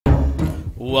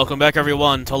Welcome back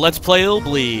everyone to Let's Play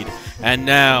ILLBLEED, and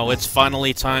now it's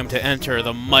finally time to enter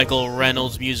the Michael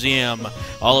Reynolds Museum.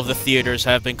 All of the theaters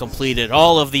have been completed,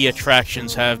 all of the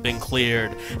attractions have been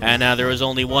cleared, and now there is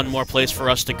only one more place for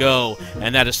us to go,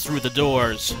 and that is through the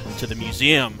doors to the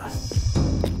museum.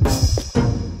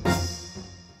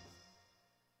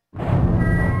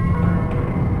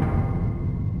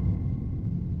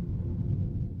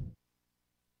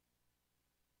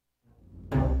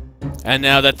 And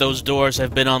now that those doors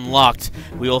have been unlocked,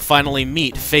 we will finally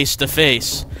meet face to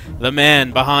face the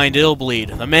man behind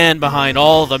ILLBLEED, the man behind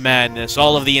all the madness,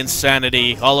 all of the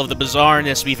insanity, all of the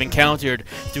bizarreness we've encountered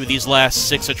through these last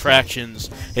 6 attractions.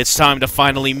 It's time to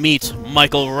finally meet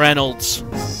Michael Reynolds.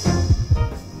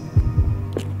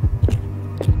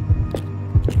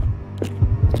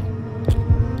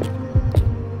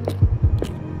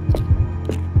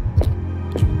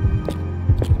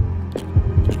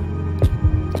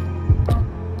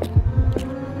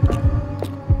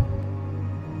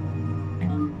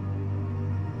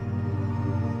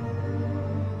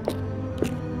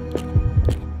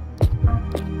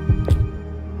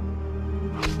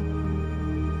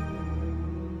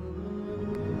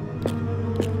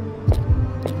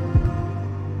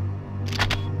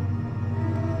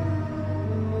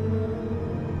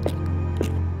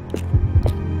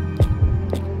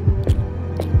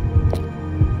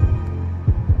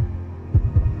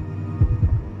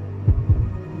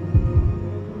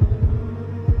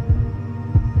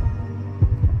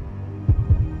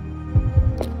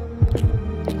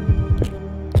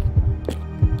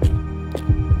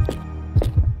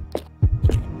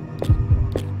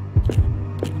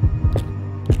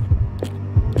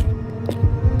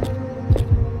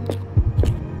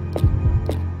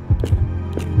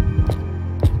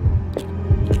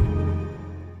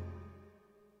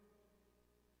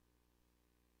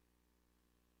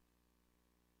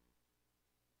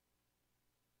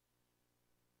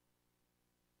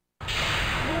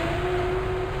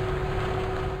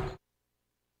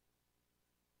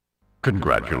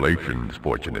 Congratulations,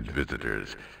 fortunate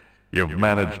visitors. You've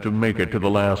managed to make it to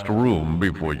the last room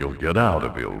before you'll get out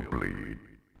of ILLBLEED.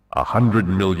 $100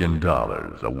 million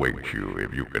awaits you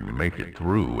if you can make it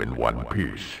through in one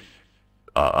piece.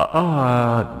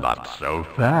 Not so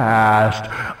fast.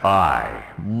 I,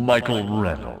 Michael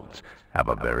Reynolds, have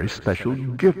a very special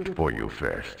gift for you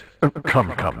first. Come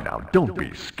now, don't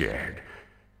be scared.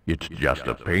 It's just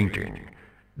a painting.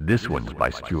 This one's by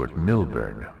Stuart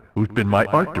Milburn, who's been my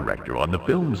art director on the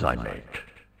films I make.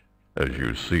 As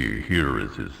you see, here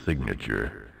is his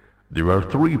signature. There are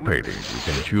 3 paintings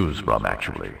you can choose from,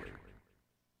 actually.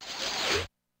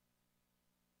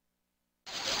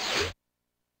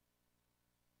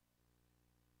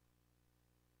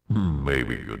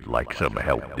 Maybe you'd like some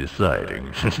help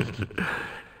deciding.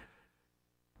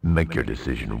 Make your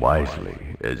decision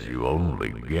wisely, as you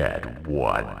only get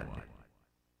one.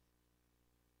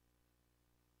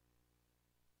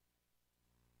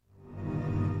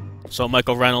 So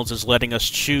Michael Reynolds is letting us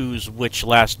choose which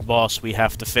last boss we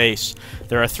have to face.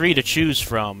 There are 3 to choose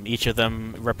from, each of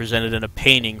them represented in a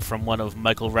painting from one of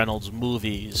Michael Reynolds'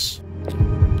 movies.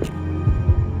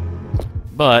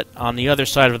 But, on the other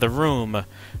side of the room,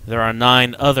 there are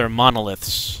 9 other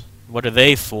monoliths. What are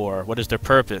they for? What is their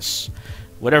purpose?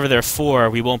 Whatever they're for,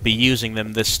 we won't be using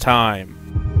them this time.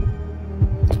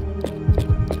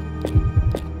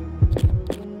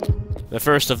 The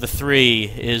first of the 3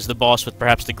 is the boss with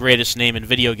perhaps the greatest name in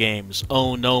video games,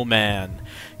 Oh No Man.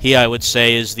 He, I would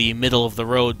say, is the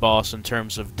middle-of-the-road boss in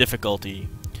terms of difficulty.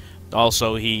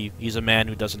 Also, he's a man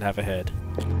who doesn't have a head.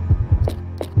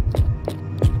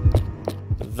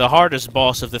 The hardest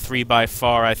boss of the 3 by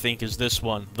far, I think, is this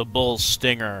one, the Bull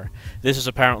Stinger. This is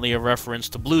apparently a reference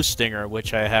to Blue Stinger,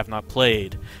 which I have not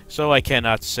played, so I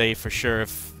cannot say for sure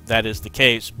if that is the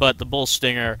case, but the Bull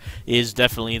Stinger is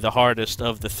definitely the hardest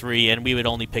of the 3, and we would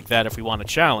only pick that if we want a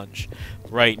challenge.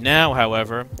 Right now,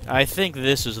 however, I think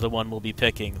this is the one we'll be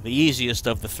picking, the easiest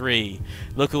of the 3.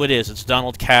 Look who it is, it's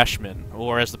Donald Cashman,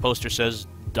 or as the poster says,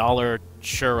 Dollar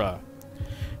Chura.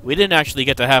 We didn't actually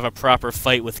get to have a proper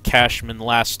fight with Cashman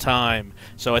last time,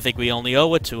 so I think we only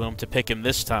owe it to him to pick him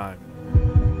this time.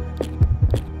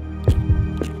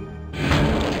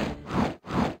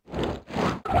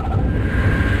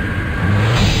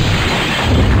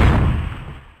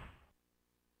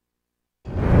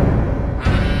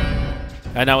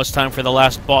 And now it's time for the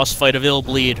last boss fight of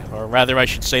ILLBLEED, or rather I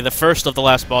should say the first of the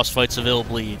last boss fights of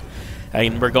ILLBLEED.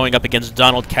 And we're going up against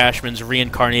Donald Cashman's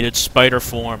reincarnated spider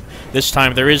form. This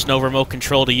time there is no remote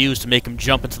control to use to make him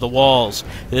jump into the walls.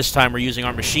 This time we're using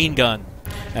our machine gun,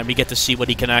 and we get to see what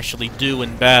he can actually do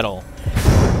in battle.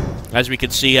 As we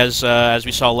could see, as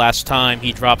we saw last time,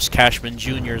 he drops Cashman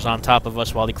Jr.'s on top of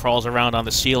us while he crawls around on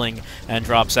the ceiling and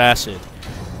drops acid.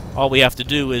 All we have to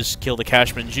do is kill the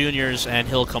Cashman Jr.'s and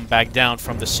he'll come back down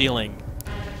from the ceiling.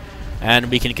 And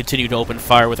we can continue to open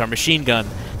fire with our machine gun.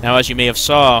 Now, as you may have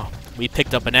saw, we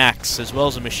picked up an axe as well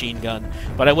as a machine gun,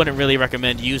 but I wouldn't really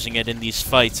recommend using it in these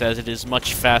fights, as it is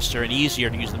much faster and easier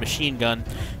to use the machine gun,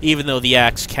 even though the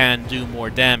axe can do more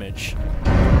damage.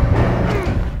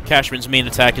 Cashman's main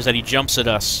attack is that he jumps at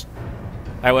us.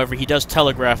 However, he does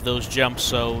telegraph those jumps,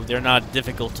 so they're not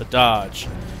difficult to dodge.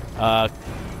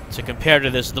 To compare to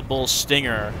this, the Bull's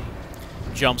Stinger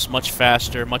jumps much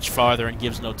faster, much farther, and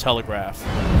gives no telegraph.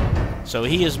 So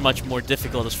he is much more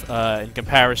difficult in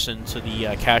comparison to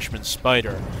the Cashman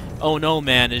Spider. Oh No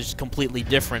Man is completely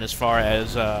different as far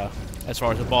as a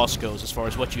boss goes, as far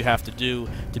as what you have to do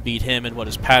to beat him and what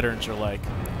his patterns are like.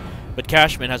 But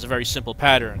Cashman has a very simple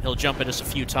pattern. He'll jump at us a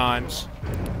few times,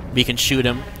 we can shoot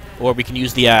him, or we can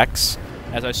use the axe.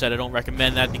 As I said, I don't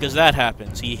recommend that because that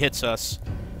happens. He hits us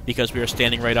because we are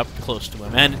standing right up close to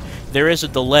him. And there is a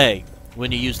delay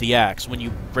when you use the axe. When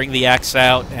you bring the axe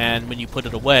out and when you put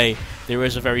it away, there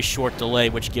is a very short delay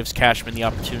which gives Cashman the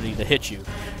opportunity to hit you.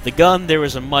 The gun, there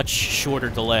is a much shorter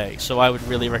delay, so I would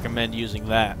really recommend using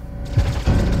that.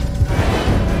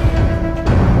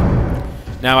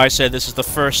 Now, I said this is the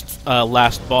first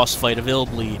last boss fight of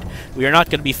ILLBLEED. We are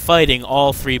not going to be fighting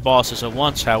all 3 bosses at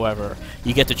once, however.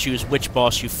 You get to choose which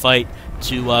boss you fight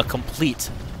to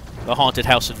complete the Haunted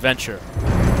House adventure.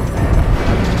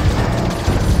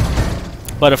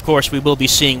 But of course, we will be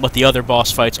seeing what the other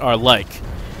boss fights are like.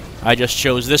 I just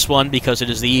chose this one because it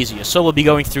is the easiest. So we'll be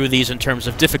going through these in terms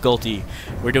of difficulty.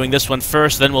 We're doing this one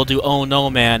first, then we'll do Oh No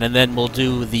Man, and then we'll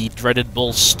do the dreaded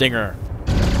Bull's Stinger.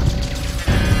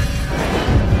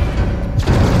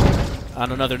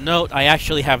 On another note, I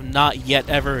actually have not yet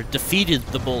ever defeated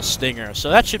the Bull's Stinger, so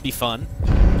that should be fun.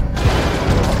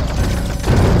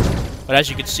 But as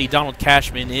you can see, Donald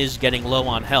Cashman is getting low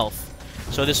on health,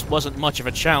 so this wasn't much of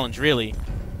a challenge, really.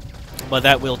 But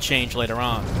that will change later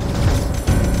on.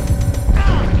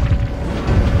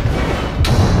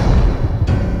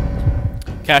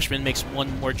 Cashman makes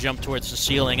one more jump towards the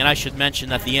ceiling, and I should mention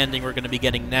that the ending we're going to be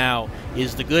getting now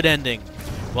is the good ending.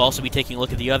 We'll also be taking a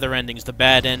look at the other endings, the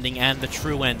bad ending and the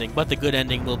true ending, but the good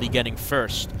ending we'll be getting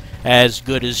first, as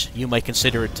good as you might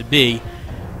consider it to be.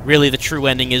 Really, the true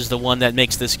ending is the one that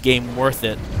makes this game worth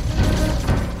it.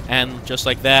 And just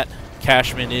like that,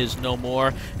 Cashman is no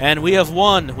more, and we have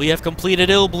won! We have completed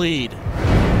ILLBLEED!